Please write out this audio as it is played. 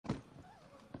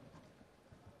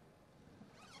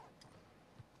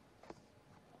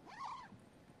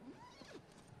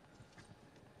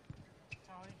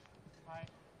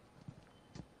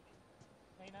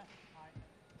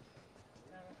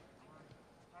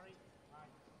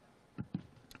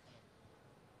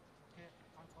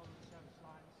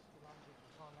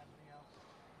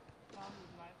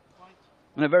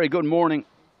And a very good morning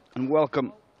and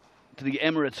welcome to the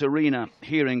Emirates Arena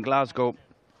here in Glasgow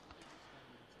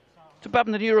to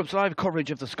Badminton Europe's live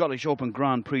coverage of the Scottish Open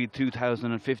Grand Prix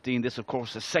 2015. This, of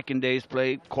course, the second day's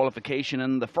play, qualification,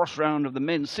 and the first round of the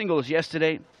men's singles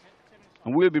yesterday.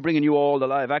 And we'll be bringing you all the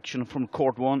live action from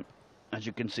Court 1, as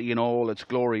you can see in all its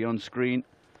glory on screen.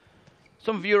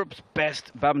 Some of Europe's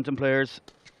best badminton players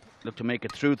look to make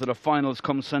it through to the finals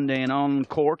come Sunday and on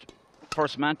court.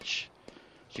 First match,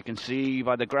 as you can see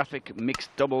by the graphic,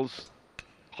 mixed doubles.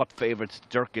 Hot favourites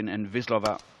Durkin and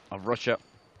Vislova of Russia.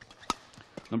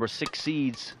 Number 6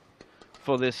 seeds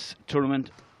for this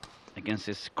tournament against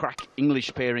this crack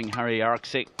English pairing, Harry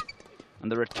Arksey. And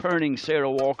the returning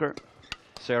Sarah Walker.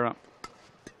 Sarah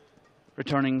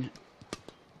returning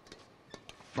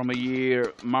from a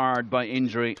year marred by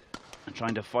injury and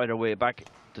trying to fight her way back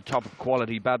to top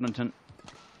quality badminton.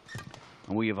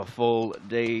 And we have a full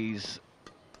day's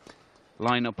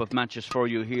lineup of matches for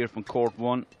you here from Court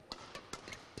 1.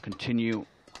 Continue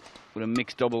with a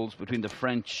mixed doubles between the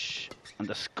French and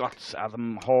the Scots,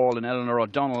 Adam Hall and Eleanor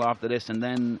O'Donnell after this, and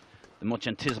then the much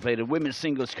anticipated women's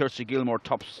singles, Kirsty Gilmour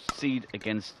top seed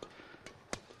against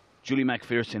Julie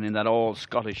McPherson in that all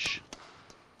Scottish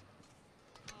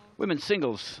women's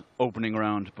singles opening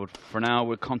round. But for now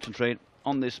we'll concentrate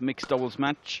on this mixed doubles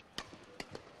match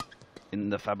in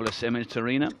the fabulous Emirates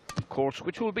Arena, of course,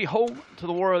 which will be home to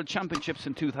the World Championships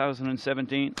in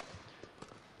 2017.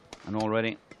 And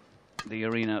already the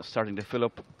arena starting to fill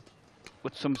up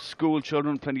with some school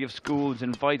children, plenty of schools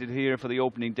invited here for the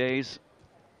opening days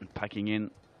and packing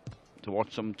in to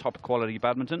watch some top quality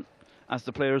badminton as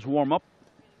the players warm up.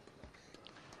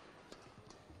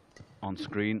 On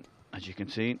screen, as you can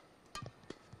see,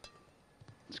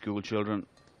 school children.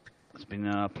 There's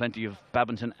been plenty of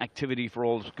badminton activity for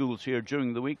all the schools here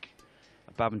during the week.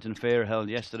 A badminton fair held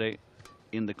yesterday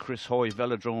in the Chris Hoy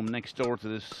Velodrome next door to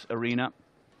this arena.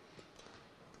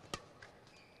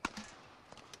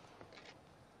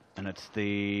 And it's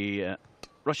the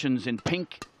Russians in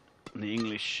pink and the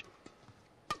English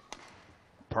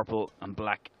purple and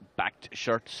black backed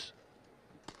shirts.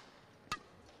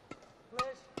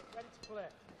 Ready to play.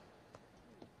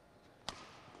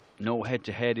 No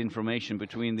head-to-head information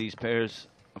between these pairs,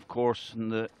 of course,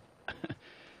 and the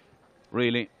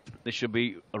really this should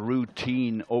be a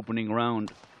routine opening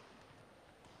round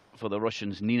for the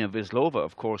Russians. Nina Vislova,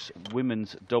 of course,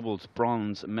 women's doubles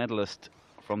bronze medalist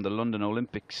from the London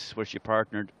Olympics, where she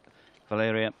partnered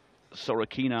Valeria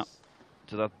Sorokina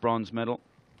to that bronze medal.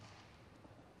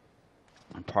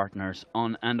 And partners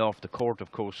on and off the court,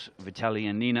 of course, Vitalij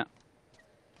and Nina.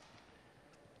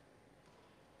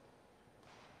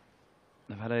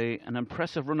 They've had an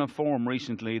impressive run of form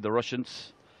recently, the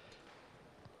Russians.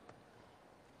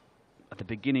 At the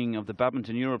beginning of the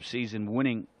Badminton Europe season,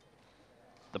 winning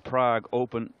the Prague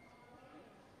Open.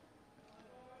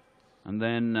 And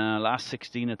then last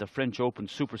 16 at the French Open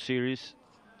Super Series.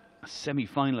 A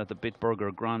semi-final at the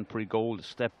Bitburger Grand Prix Gold, a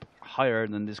step higher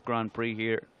than this Grand Prix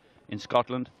here in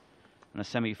Scotland. And a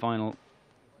semi-final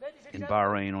in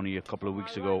Bahrain only a couple of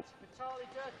weeks ago.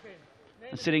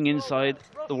 And sitting inside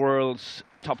the world's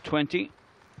top 20.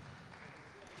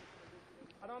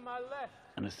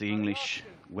 And it's the English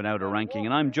without a ranking.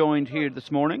 And I'm joined here this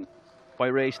morning by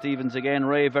Ray Stevens again.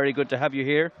 Ray, very good to have you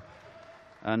here.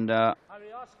 And I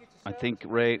think,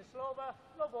 Ray,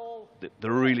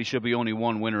 there really should be only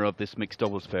one winner of this mixed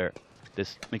doubles pair,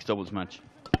 this mixed doubles match.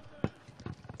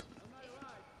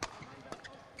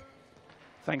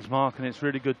 Thanks, Mark, and it's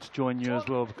really good to join you as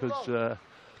well, because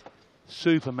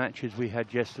super matches we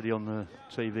had yesterday on the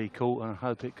TV court, and I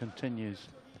hope it continues.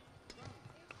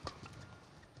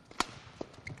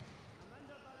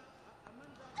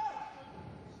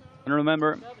 And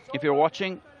remember, if you're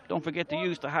watching, don't forget to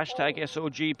use the hashtag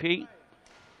SOGP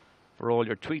for all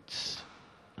your tweets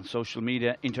and social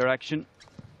media interaction.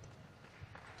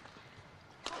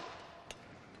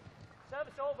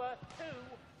 Service over,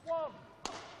 2-1.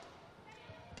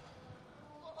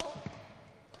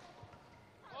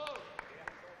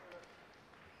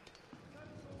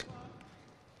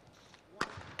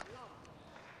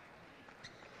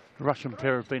 The Russian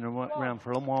pair have been around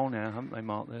for a long while now, haven't they,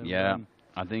 Mark? They're, yeah,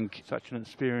 I think such an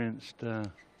experienced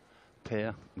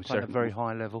pair, playing at a very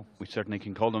high level. We certainly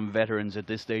can call them veterans at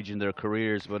this stage in their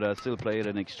careers, but still play at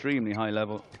an extremely high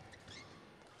level.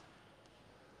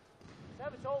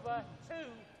 Service over, 2-3.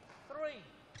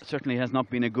 It certainly has not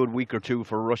been a good week or two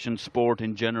for Russian sport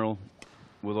in general,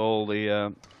 with all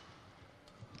the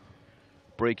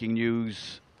breaking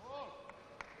news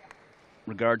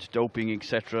regards doping,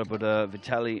 etc. But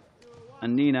Vitalij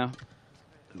and Nina,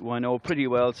 who I know pretty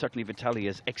well, certainly Vitalij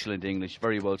is excellent English,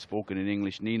 very well spoken in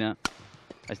English. Nina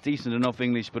has decent enough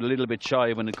English, but a little bit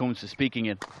shy when it comes to speaking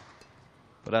it.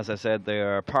 But as I said, they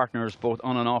are partners both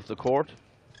on and off the court.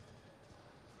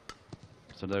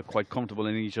 So they're quite comfortable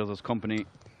in each other's company,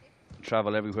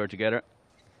 travel everywhere together.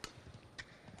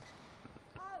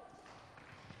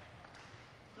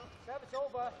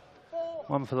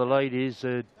 One for the ladies,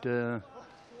 they'd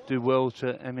do well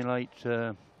to emulate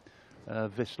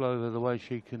Vislova, the way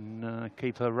she can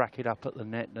keep her racket up at the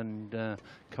net and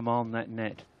command that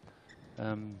net.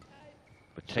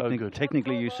 But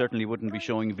technically, you certainly wouldn't be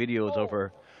showing videos of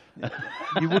her.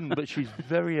 You wouldn't, but she's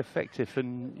very effective,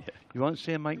 and you won't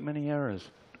see her make many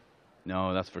errors.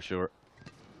 No, that's for sure.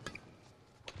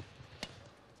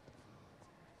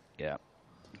 Yeah,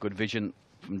 good vision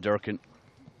from Durkin.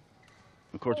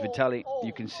 Of course, Vitalij,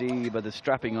 you can see by the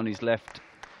strapping on his left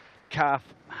calf,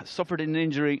 has suffered an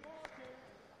injury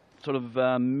sort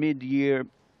of mid-year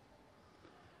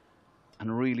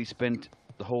and really spent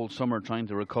the whole summer trying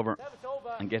to recover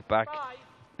and get back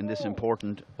in this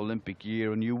important Olympic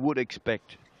year. And you would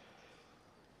expect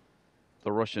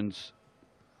the Russians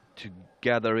to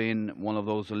gather in one of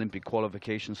those Olympic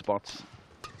qualification spots.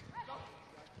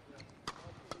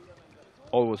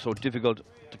 Always so difficult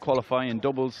to qualify in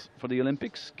doubles for the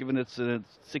Olympics, given it's a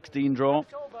 16 draw.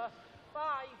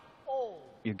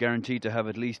 You're guaranteed to have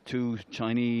at least 2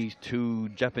 Chinese, 2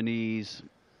 Japanese,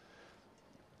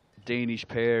 Danish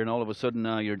pair, and all of a sudden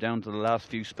now you're down to the last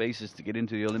few spaces to get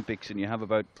into the Olympics, and you have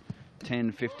about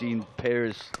 10, 15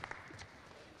 pairs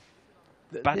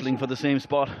battling for the same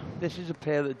spot. This is a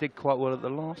pair that did quite well at the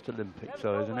last Olympics,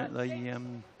 though, isn't it? They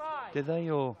did they,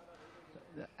 or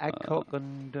Adcock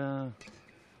and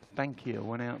Bankier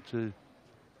went out to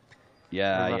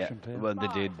yeah. Well, they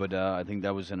did, but I think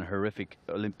that was an horrific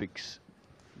Olympics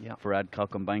for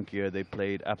Adcock and Bankier. They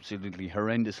played absolutely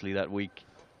horrendously that week.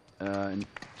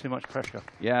 Too much pressure.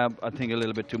 Yeah, I think a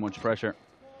little bit too much pressure.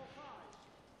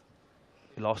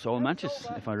 They lost all matches,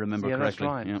 if I remember correctly. That's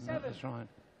right. Yeah, that's right.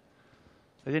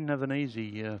 They didn't have an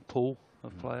easy pool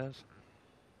of players.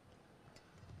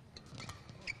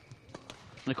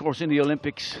 And of course, in the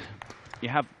Olympics, you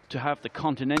have to have the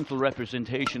continental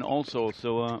representation also.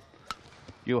 So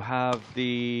you have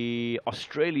the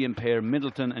Australian pair,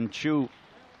 Middleton and Chu,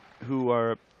 who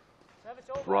are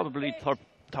probably top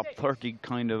 30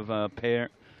 kind of pair,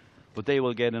 but they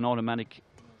will get an automatic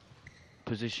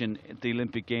position at the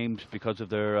Olympic Games because of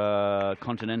their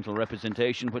continental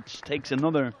representation, which takes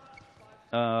another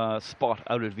spot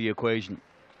out of the equation.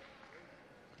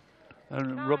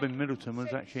 And Robin Middleton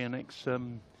was actually an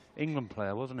ex-England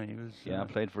player, wasn't he? He was,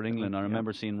 played for England. I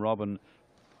remember seeing Robin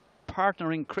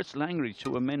partnering Chris Langridge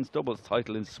to a men's doubles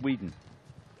title in Sweden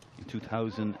in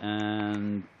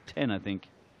 2010, I think.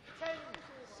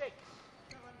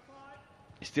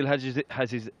 He still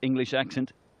has his English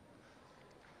accent.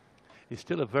 He's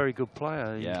still a very good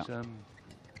player. Yeah.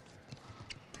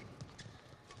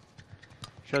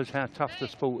 Shows how tough the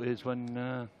sport is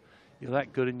when you're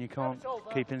that good and you can't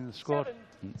keep in the squad.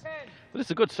 But it's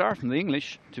a good start from the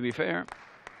English, to be fair.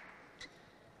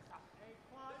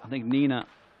 I think Nina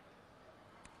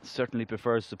certainly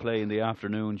prefers to play in the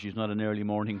afternoon. She's not an early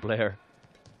morning player.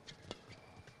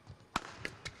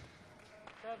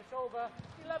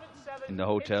 In the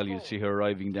hotel, you see her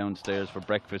arriving downstairs for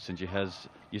breakfast, and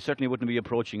you certainly wouldn't be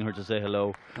approaching her to say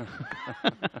hello.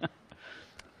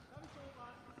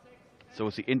 So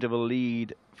it's the interval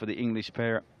lead for the English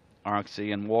pair,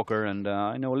 Arksey and Walker, and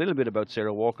I know a little bit about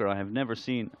Sarah Walker. I have never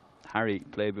seen Harry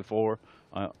play before,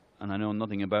 and I know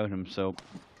nothing about him, so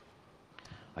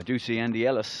I do see Andy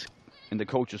Ellis in the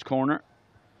coach's corner.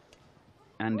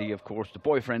 Andy, of course, the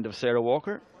boyfriend of Sarah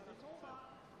Walker.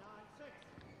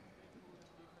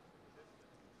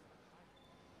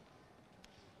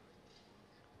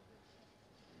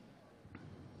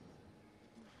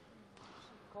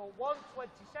 Call 1,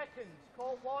 20 seconds.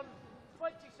 Call 1,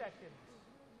 20 seconds.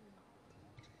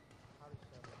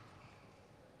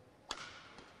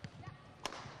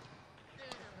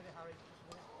 Harry.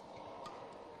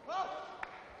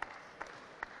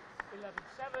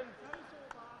 11-7.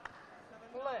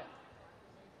 Play.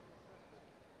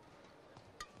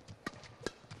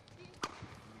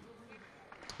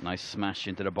 Nice smash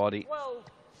into the body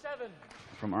 12-7.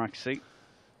 from Arksey.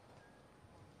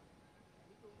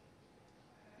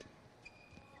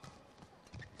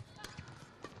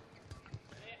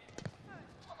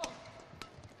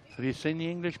 Have you seen the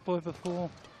English boy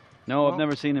before? No, I've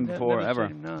never seen him before, ever.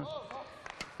 Seen him, no.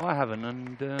 I haven't,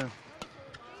 and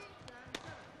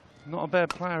not a bad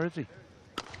player, is he?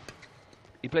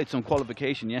 He played some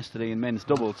qualification yesterday in men's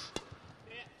doubles.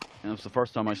 And it was the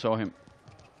first time I saw him.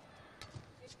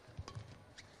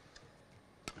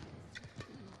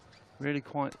 Really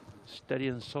quite steady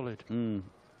and solid. Mm.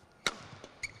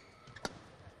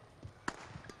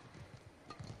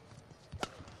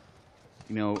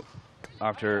 You know,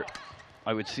 after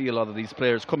I would see a lot of these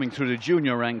players coming through the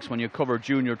junior ranks when you cover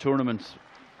junior tournaments,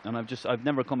 and I've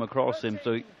never come across him,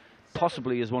 so he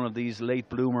possibly is one of these late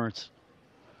bloomers.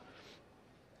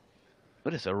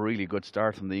 But it's a really good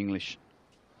start from the English.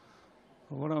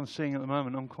 Well, what I'm seeing at the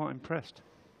moment, I'm quite impressed.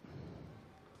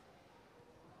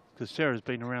 Because Sarah's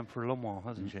been around for a long while,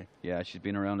 hasn't she? Yeah, she's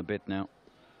been around a bit now.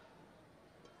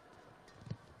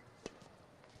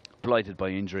 Blighted by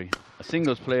injury. A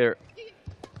singles player,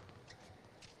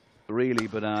 really,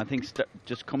 but I think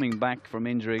just coming back from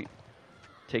injury,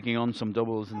 taking on some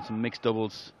doubles and some mixed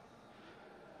doubles,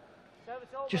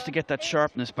 just to get that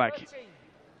sharpness back.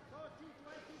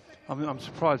 I'm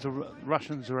surprised the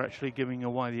Russians are actually giving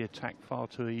away the attack far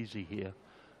too easy here.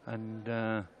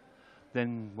 And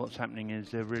then what's happening is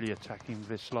they're really attacking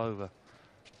Vislova,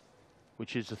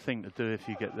 which is the thing to do if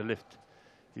you get the lift.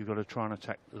 You've got to try and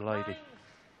attack the lady.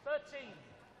 13.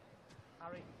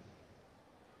 Harry.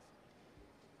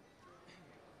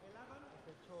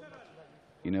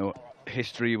 You know,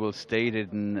 history will state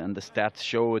it, and the stats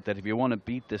show it, that if you want to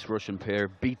beat this Russian pair,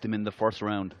 beat them in the first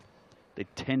round. They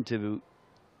tend to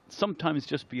sometimes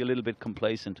just be a little bit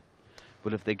complacent,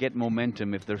 but if they get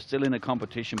momentum, if they're still in a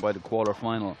competition by the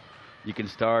quarter-final, you can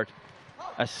start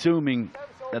assuming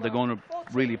that they're going to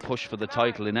really push for the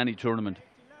title in any tournament.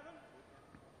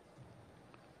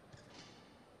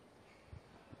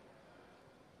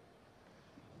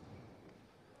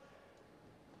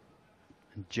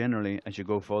 And generally, as you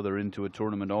go further into a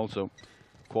tournament also,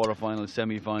 quarterfinals,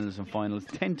 semi-finals and finals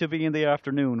tend to be in the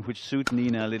afternoon, which suits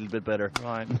Nina a little bit better.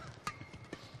 Right.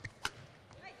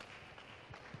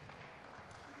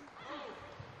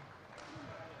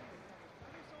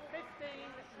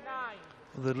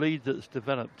 The lead that's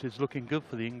developed is looking good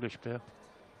for the English pair.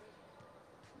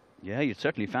 Yeah, you'd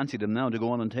certainly fancy them now to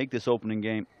go on and take this opening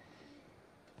game.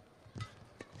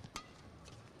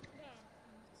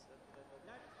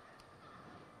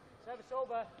 Service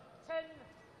over.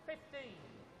 10-15.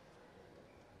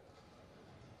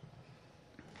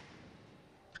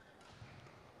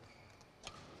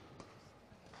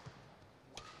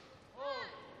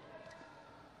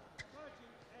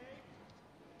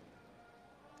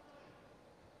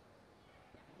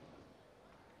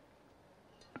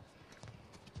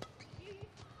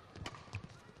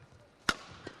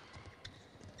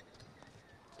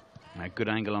 A good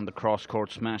angle on the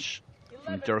cross-court smash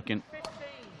from Durkin.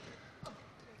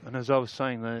 And as I was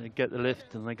saying, they get the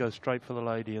lift and they go straight for the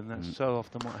lady, and that's so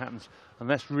often what happens. And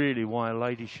that's really why a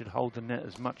lady should hold the net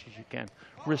as much as you can.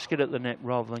 Risk it at the net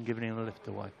rather than giving the lift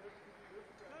away.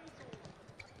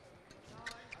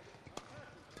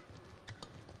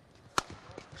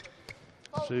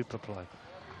 Super play.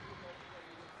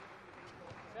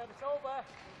 Service over.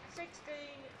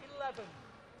 16-11.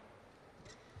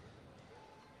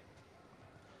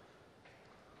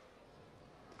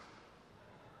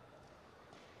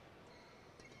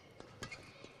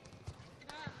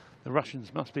 The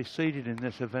Russians must be seeded in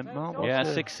this event, Mark. Yeah,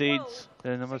 6 seeds.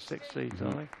 They're number 6 seeds,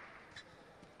 aren't they?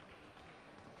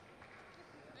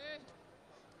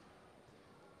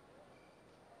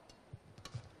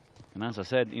 And as I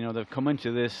said, you know, they've come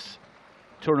into this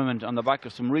tournament on the back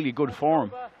of some really good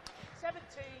form.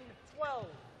 17-12.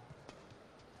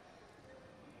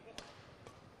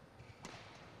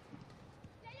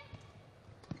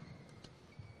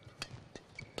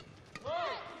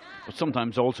 But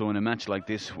sometimes also in a match like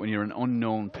this, when you're an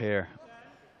unknown pair,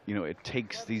 you know, it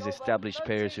takes these established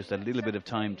pairs just a little bit of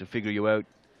time to figure you out,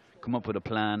 come up with a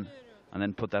plan, and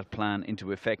then put that plan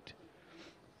into effect.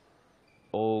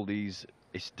 All these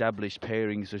established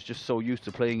pairings are just so used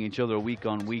to playing each other week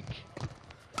on week.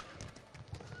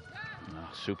 Oh,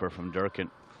 super from Durkin.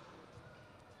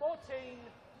 14-17.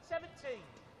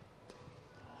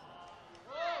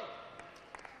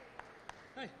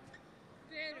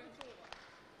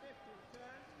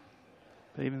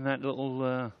 But even that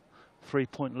little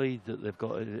 3-point lead that they've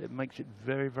got, it makes it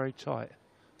very, very tight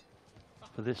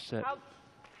for this set. Out.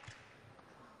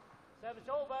 Service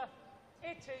over.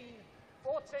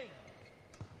 18-14.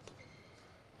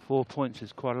 4 points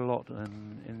is quite a lot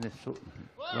in this sort of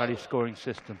rally scoring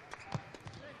system.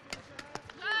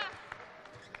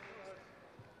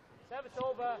 Service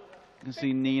over. You can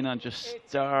see Nina just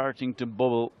starting to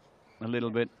bubble a little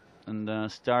bit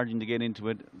and starting to get into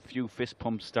it. A few fist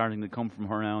pumps starting to come from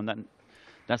her now, and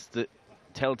that's the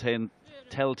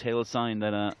telltale sign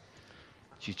that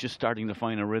she's just starting to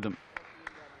find a rhythm.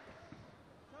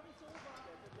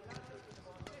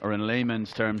 Or in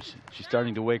layman's terms, she's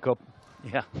starting to wake up.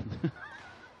 Yeah.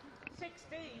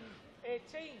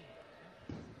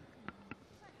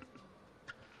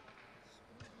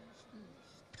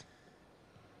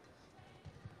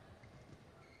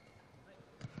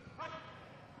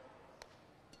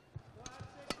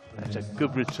 It's a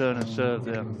good return and serve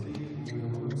there.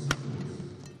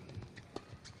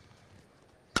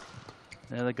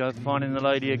 There they go, finding the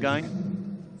lady again.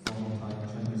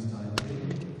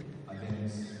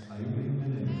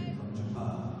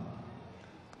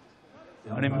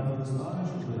 And in 17-18.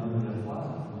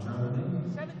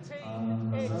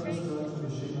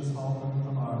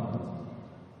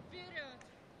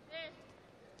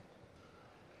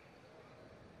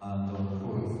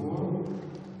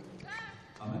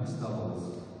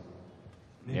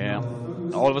 Yeah,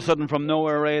 all of a sudden from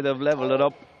nowhere, Ray, they've leveled it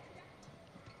up.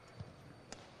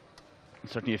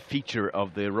 Certainly a feature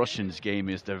of the Russians' game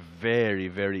is they're very,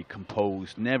 very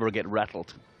composed, never get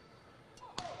rattled.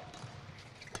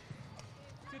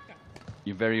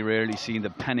 You very rarely see the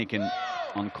panicking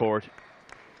on court.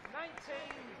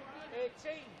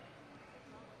 19-18.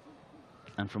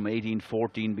 And from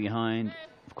 18-14 behind,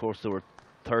 of course they were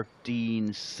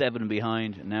 13-7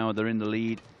 behind. Now they're in the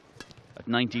lead at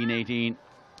 19-18,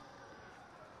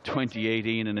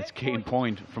 20-18, and it's game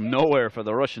point from nowhere for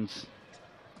the Russians.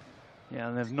 Yeah,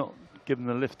 and they've not given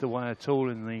the lift away at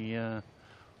all in the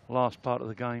last part of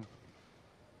the game.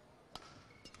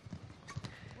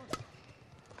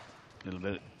 A little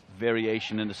bit of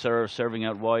variation in the serve, serving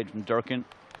out wide from Durkin.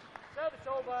 Service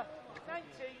over,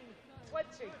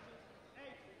 19-20.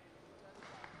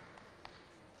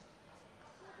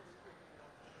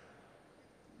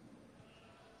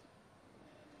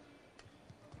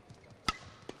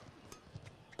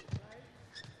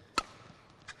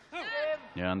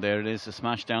 Yeah, and there it is, a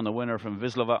smash down the winner from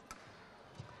Vislova.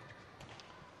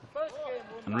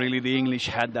 And really the English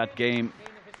had that game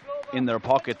in their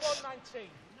pockets.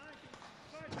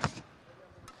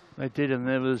 They did, and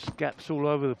there was gaps all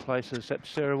over the place, except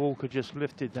Sarah Walker just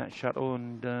lifted that shuttle,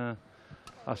 and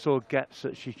I saw gaps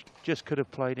that she just could have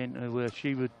played into where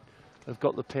she would have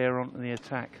got the pair onto the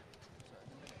attack.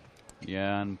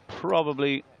 Yeah, and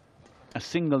probably a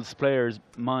singles player's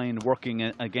mind working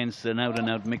against an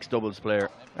out-and-out mixed doubles player.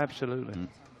 Absolutely.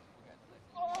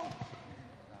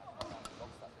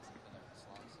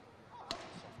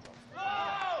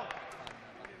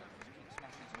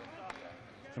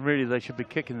 And really, they should be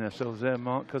kicking themselves there,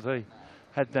 Mark, because they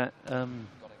had that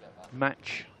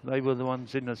match. They were the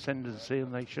ones in ascendancy,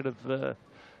 and they should have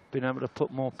been able to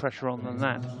put more pressure on than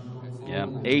that. Yeah,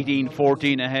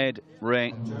 18-14 ahead,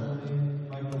 Ray.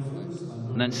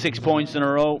 And then 6 points in a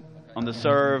row on the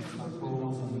serve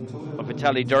of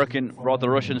Vitalij Durkin brought the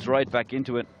Russians right back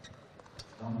into it.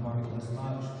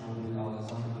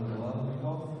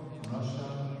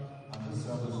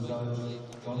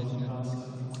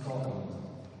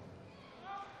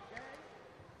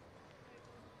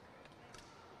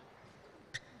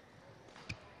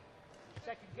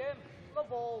 Second game, the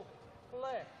ball,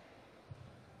 play.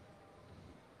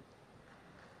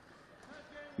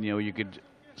 You know, you could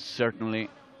certainly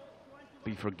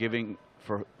be forgiven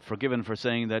for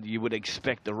saying that you would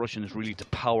expect the Russians really to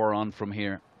power on from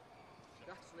here.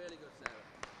 That's really good, Sarah.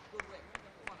 Good work.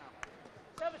 Come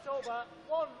on now. Service over,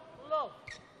 1-love.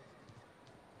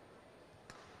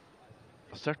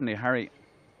 Certainly Harry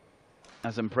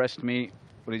has impressed me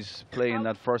with his play in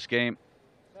that first game.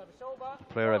 Service over, A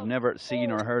player I've never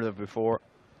seen or heard of before.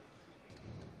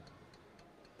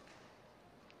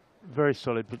 Very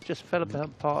solid, but just fell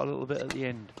apart a little bit at the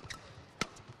end.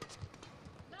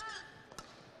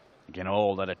 Again,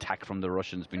 all that attack from the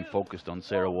Russians been focused on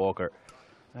Sarah Walker.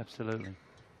 Absolutely.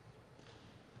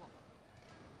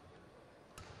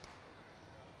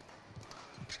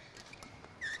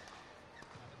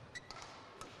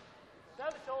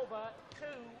 service over,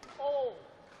 2-all.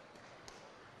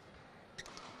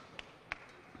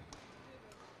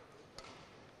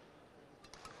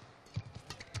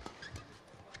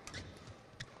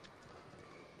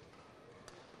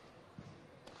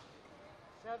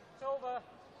 Service over,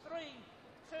 3-2.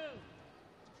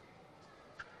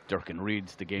 Durkin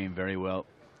reads the game very well.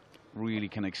 Really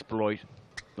can exploit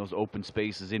those open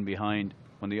spaces in behind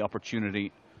when the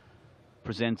opportunity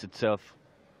presents itself.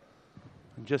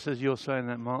 And just as you're saying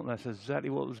that, Mark, that's exactly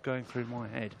what was going through my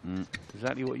head.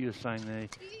 Exactly what you were saying there.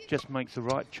 Just makes the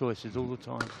right choices all the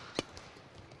time.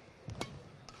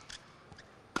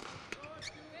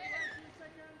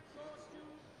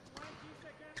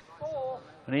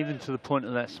 And even to the point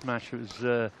of that smash, it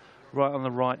was right on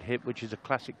the right hip, which is a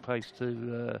classic place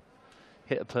to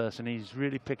hit a person. He's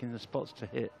really picking the spots to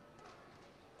hit.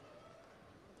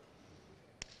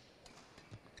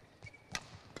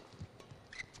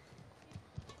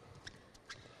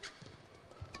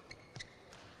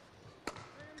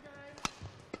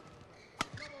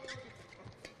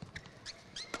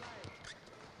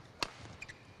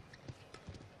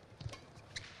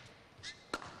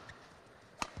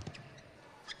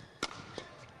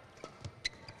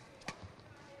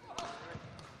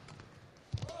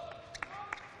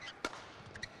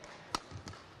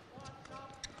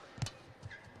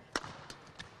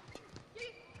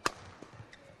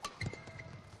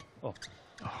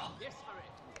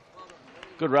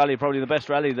 Good rally, probably the best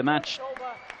rally of the match,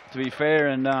 to be fair,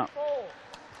 and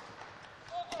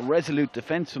resolute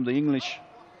defence from the English.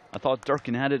 I thought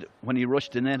Durkin had it when he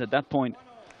rushed the net at that point.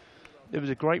 It was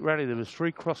a great rally. There was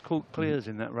 3 cross-court clears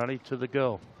in that rally to the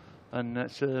girl, and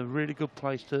that's a really good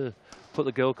place to put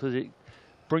the girl, because it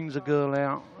brings the girl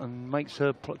out and makes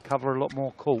her cover a lot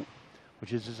more court,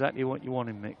 which is exactly what you want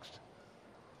in mixed.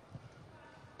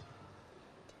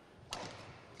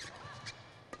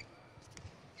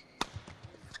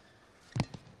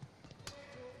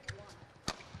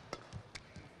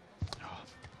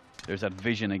 There's that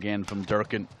vision again from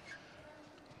Durkin.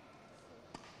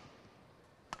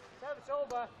 Service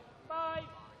over. 5-3.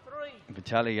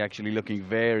 Vitalij actually looking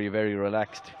very, very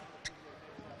relaxed.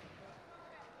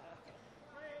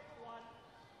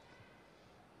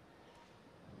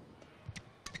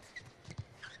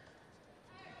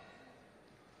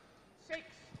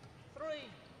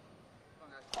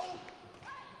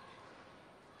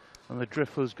 And the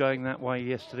drift was going that way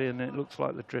yesterday, and it looks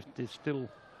like the drift is still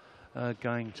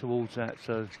going towards that.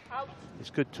 So it's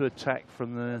good to attack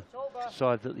from the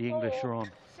side that the English are on.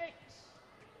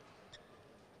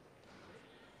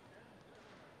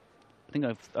 I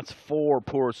think that's 4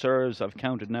 poor serves I've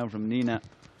counted now from Nina.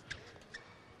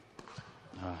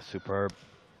 Ah, superb.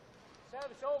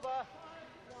 Service over.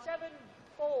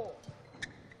 7-4.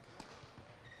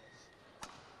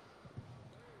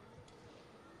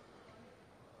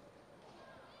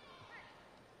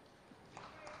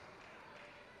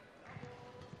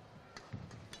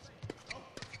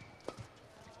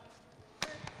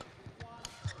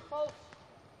 False.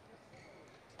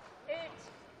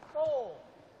 8-4.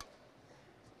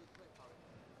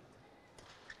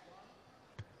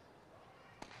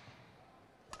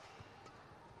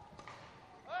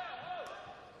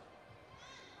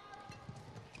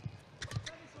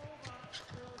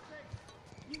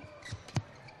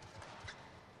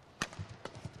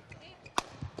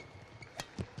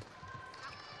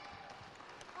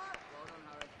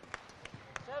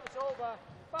 Service over.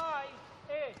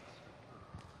 5-8.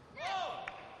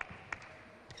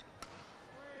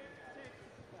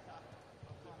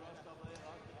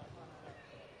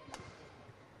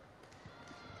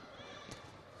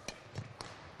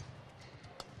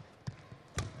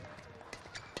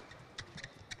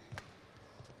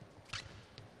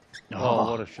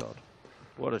 Oh, what a shot.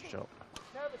 What a shot.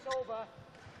 Service over.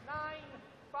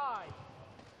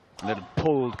 9-5. Little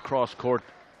pulled cross-court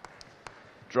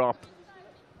drop.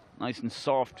 Nice and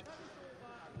soft,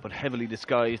 but heavily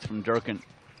disguised from Durkin.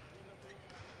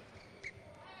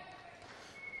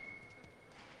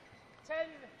 10-5.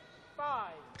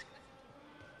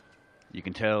 You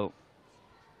can tell,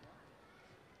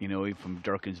 you know, from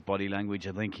Durkin's body language,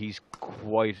 I think he's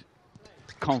quite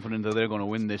confident that they're going to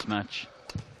win this match.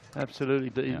 Absolutely,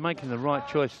 but he's making the right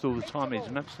choice all the time. It's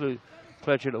an absolute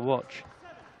pleasure to watch.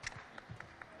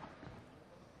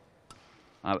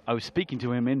 I was speaking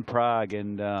to him in Prague,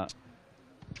 and they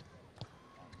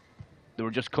were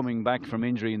just coming back from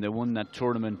injury, and they won that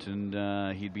tournament,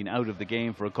 and he'd been out of the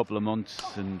game for a couple of months,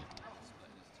 and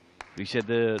he said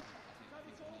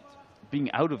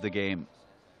being out of the game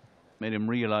made him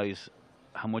realize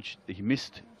how much he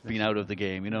missed being out of the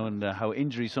game, you know, and how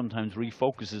injury sometimes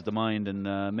refocuses the mind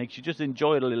and makes you just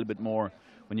enjoy it a little bit more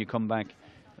when you come back.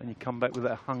 And you come back with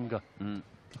that hunger.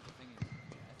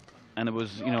 And it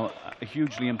was, you know, a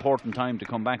hugely important time to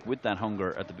come back with that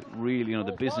hunger at the really, you know,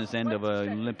 the business end of an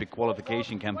Olympic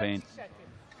qualification campaign.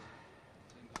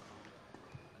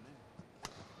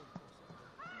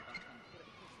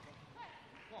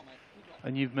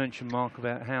 And you've mentioned, Mark,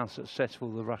 about how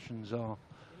successful the Russians are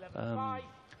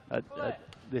at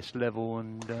this level,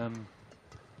 and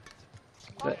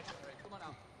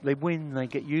they win, they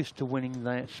get used to winning,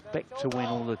 they expect to win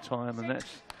all the time, and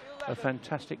that's a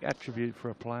fantastic attribute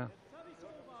for a player.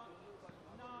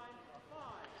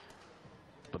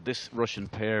 But this Russian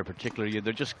pair particularly,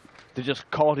 they're just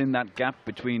caught in that gap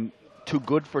between too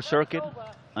good for circuit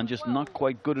and just not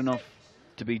quite good enough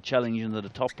to be challenging the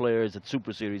top players at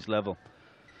Super Series level.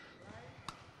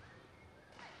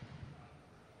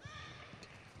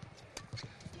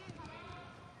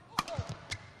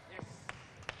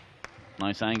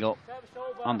 Nice angle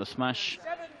on the smash.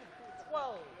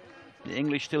 The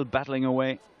English still battling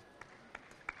away.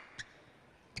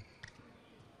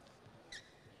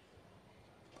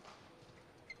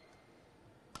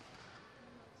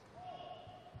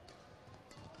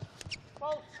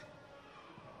 Fault.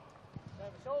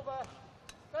 Service over.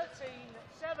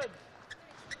 13-7.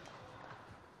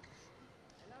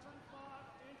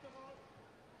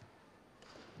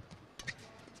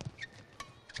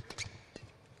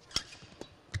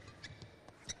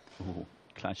 Ooh,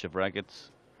 match of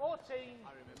rackets. 14-7.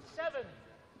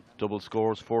 Double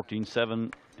scores,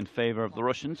 14-7 in favour of the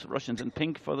Russians. Russians in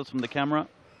pink for this from the camera.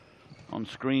 On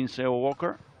screen, Sarah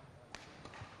Walker.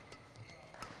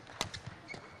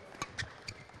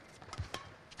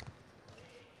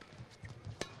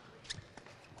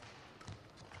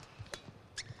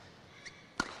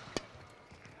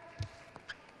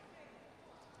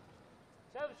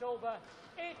 Service over.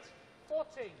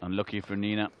 8-14. Unlucky for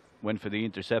Nina, went for the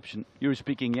interception. You were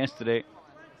speaking yesterday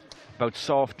about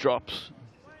soft drops.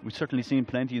 We've certainly seen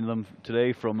plenty of them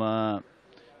today from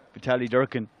Vitalij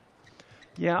Durkin.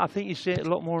 Yeah, I think you see it a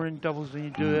lot more in doubles than you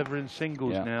do ever in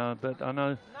singles now. But I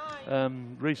know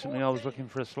recently I was looking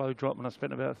for a slow drop and I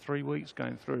spent about 3 weeks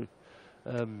going through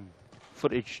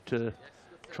footage to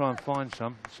try and find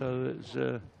some. So it's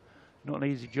not an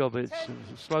easy job. It's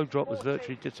a slow drop has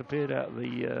virtually disappeared out of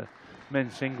the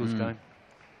men's singles game.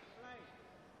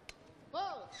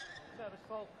 Service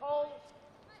fault called.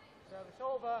 Service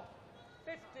over.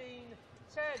 15-10.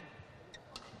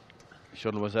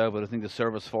 Shuttle was out, but I think the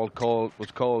service fault call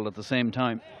was called at the same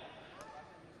time.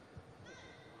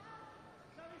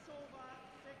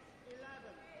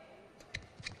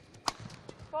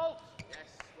 Fault. Yes,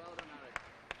 well done,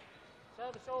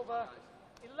 Harry. Service over.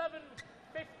 11-15.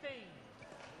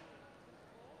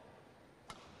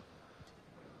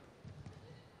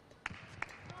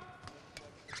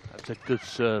 That's a good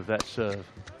serve, that serve.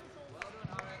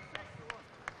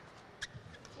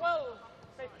 12-15.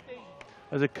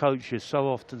 As a coach, you're so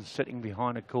often sitting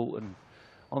behind a court and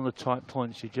on the tight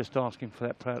points, you're just asking for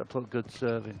that player to put a good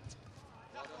serve in.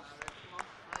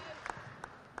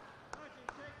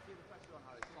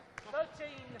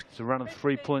 It's a run of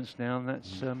 3 points now, and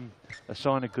that's a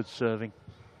sign of good serving.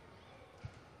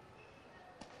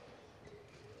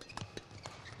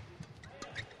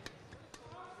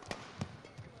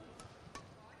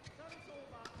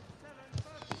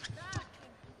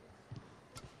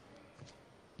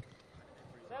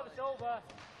 Service over.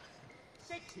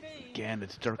 16. Again,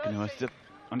 it's Durkin who has the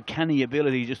uncanny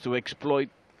ability just to exploit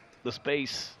the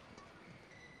space.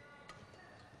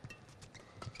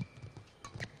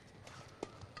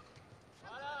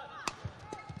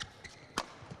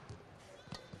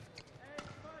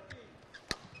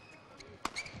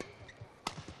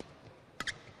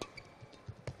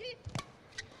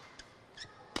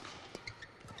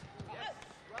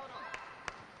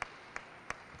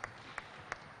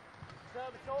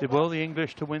 Did well the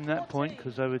English to win that point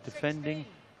because they were defending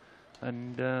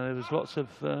and there was lots of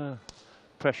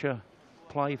pressure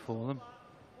play for them.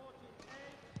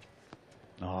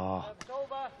 Oh,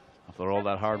 after all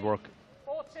that hard work.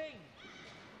 14.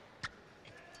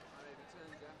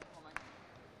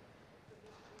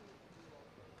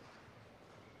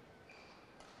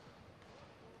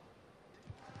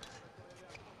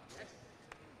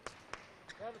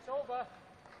 Service over.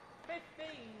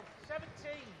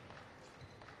 15-17.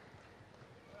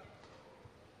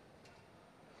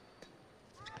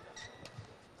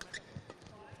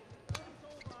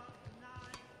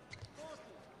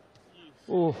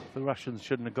 Oh, the Russians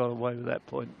shouldn't have got away with that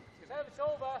point. Service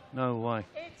over. No way.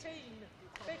 18-15.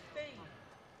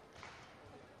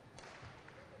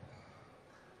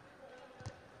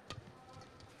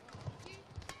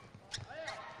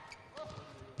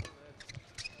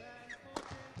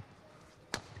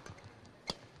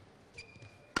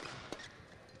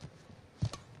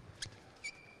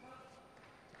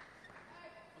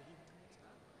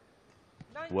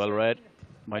 Well read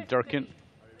by Durkin.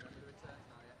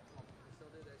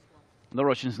 The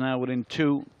Russians now within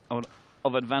 2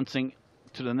 of advancing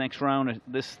to the next round.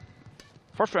 This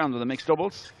first round of the mixed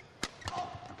doubles,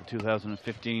 the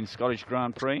 2015 Scottish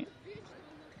Grand Prix.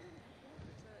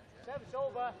 Service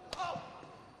over.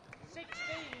 16-19.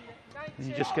 And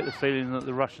you just get the feeling that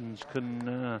the Russians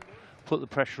can put the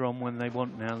pressure on when they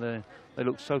want now. They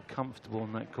look so comfortable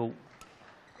on that court.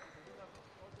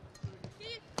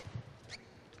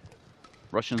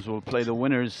 Russians will play the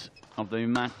winners of the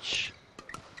match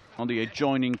on the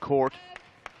adjoining court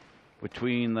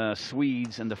between the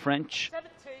Swedes and the French.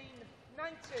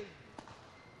 17-19.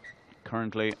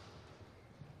 Currently,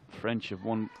 the French have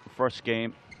won the first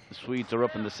game. The Swedes are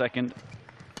up in the second.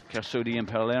 Kersudi and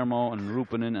Palermo and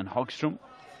Rupanen and Hogström.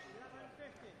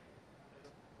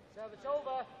 Service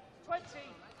over. 20.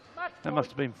 Match That must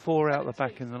have been 4 out the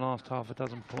back in the last half a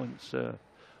dozen points,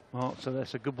 Mark. So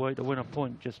that's a good way to win a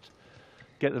point. Just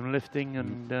get them lifting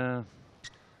and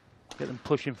get them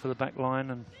pushing for the back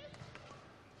line, and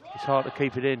it's hard to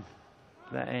keep it in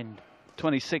that end.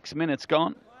 26 minutes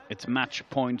gone. It's match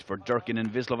point for Durkin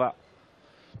and Vislova.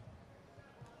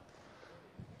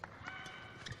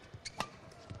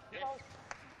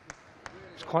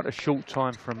 quite a short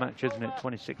time for a match, isn't it?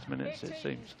 26 minutes, it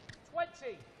seems.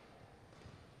 20.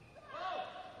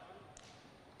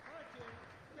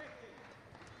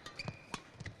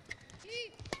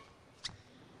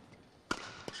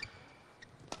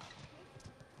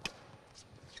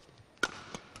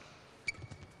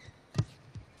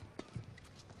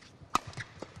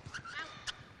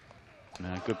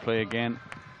 Good play again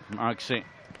from Arksey.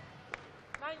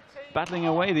 Battling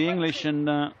away the English, and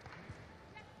I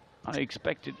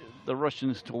expected the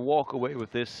Russians to walk away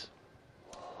with this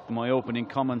in my opening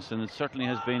comments, and it certainly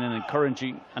has been an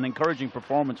encouraging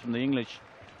performance from the English.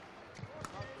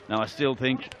 Now I still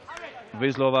think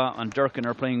Vislova and Durkin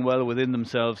are playing well within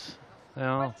themselves.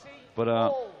 Yeah.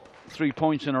 But 3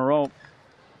 points in a row.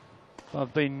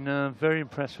 I've been very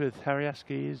impressed with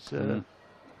Arksey.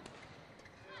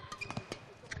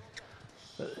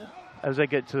 As they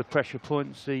get to the pressure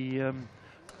points, the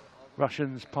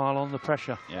Russians pile on the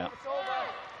pressure. Yeah.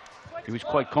 He was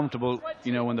quite comfortable,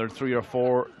 you know, when they're 3 or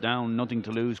 4 down, nothing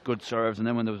to lose, good serves, and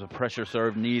then when there was a pressure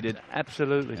serve needed.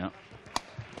 Absolutely. Yeah.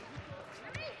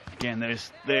 Again,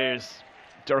 there's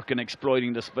Durkin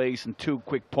exploiting the space and 2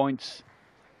 quick points.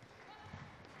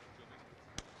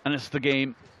 And it's the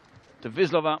game to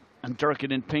Vislova and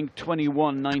Durkin in pink,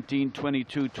 21-19,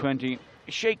 22-20.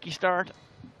 Shaky start,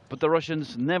 but the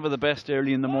Russians never the best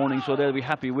early in the morning, so they'll be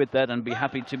happy with that and be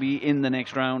happy to be in the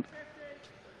next round.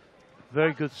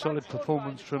 Very good, solid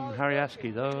performance from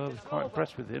Arksey, though. I was quite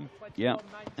impressed with him. Yeah,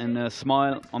 and a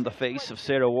smile on the face of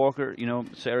Sarah Walker. You know,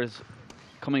 Sarah's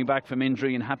coming back from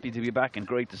injury and happy to be back, and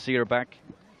great to see her back.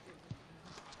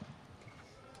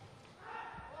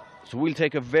 So we'll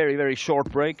take a very, very short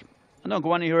break. And don't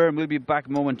go anywhere, and we'll be back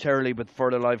momentarily with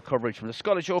further live coverage from the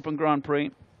Scottish Open Grand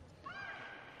Prix.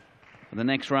 And the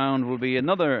next round will be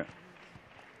another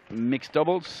mixed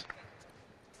doubles.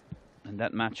 And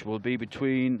that match will be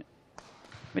between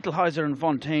Mittelheiser and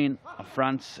Fontaine of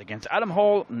France against Adam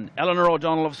Hall and Eleanor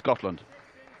O'Donnell of Scotland.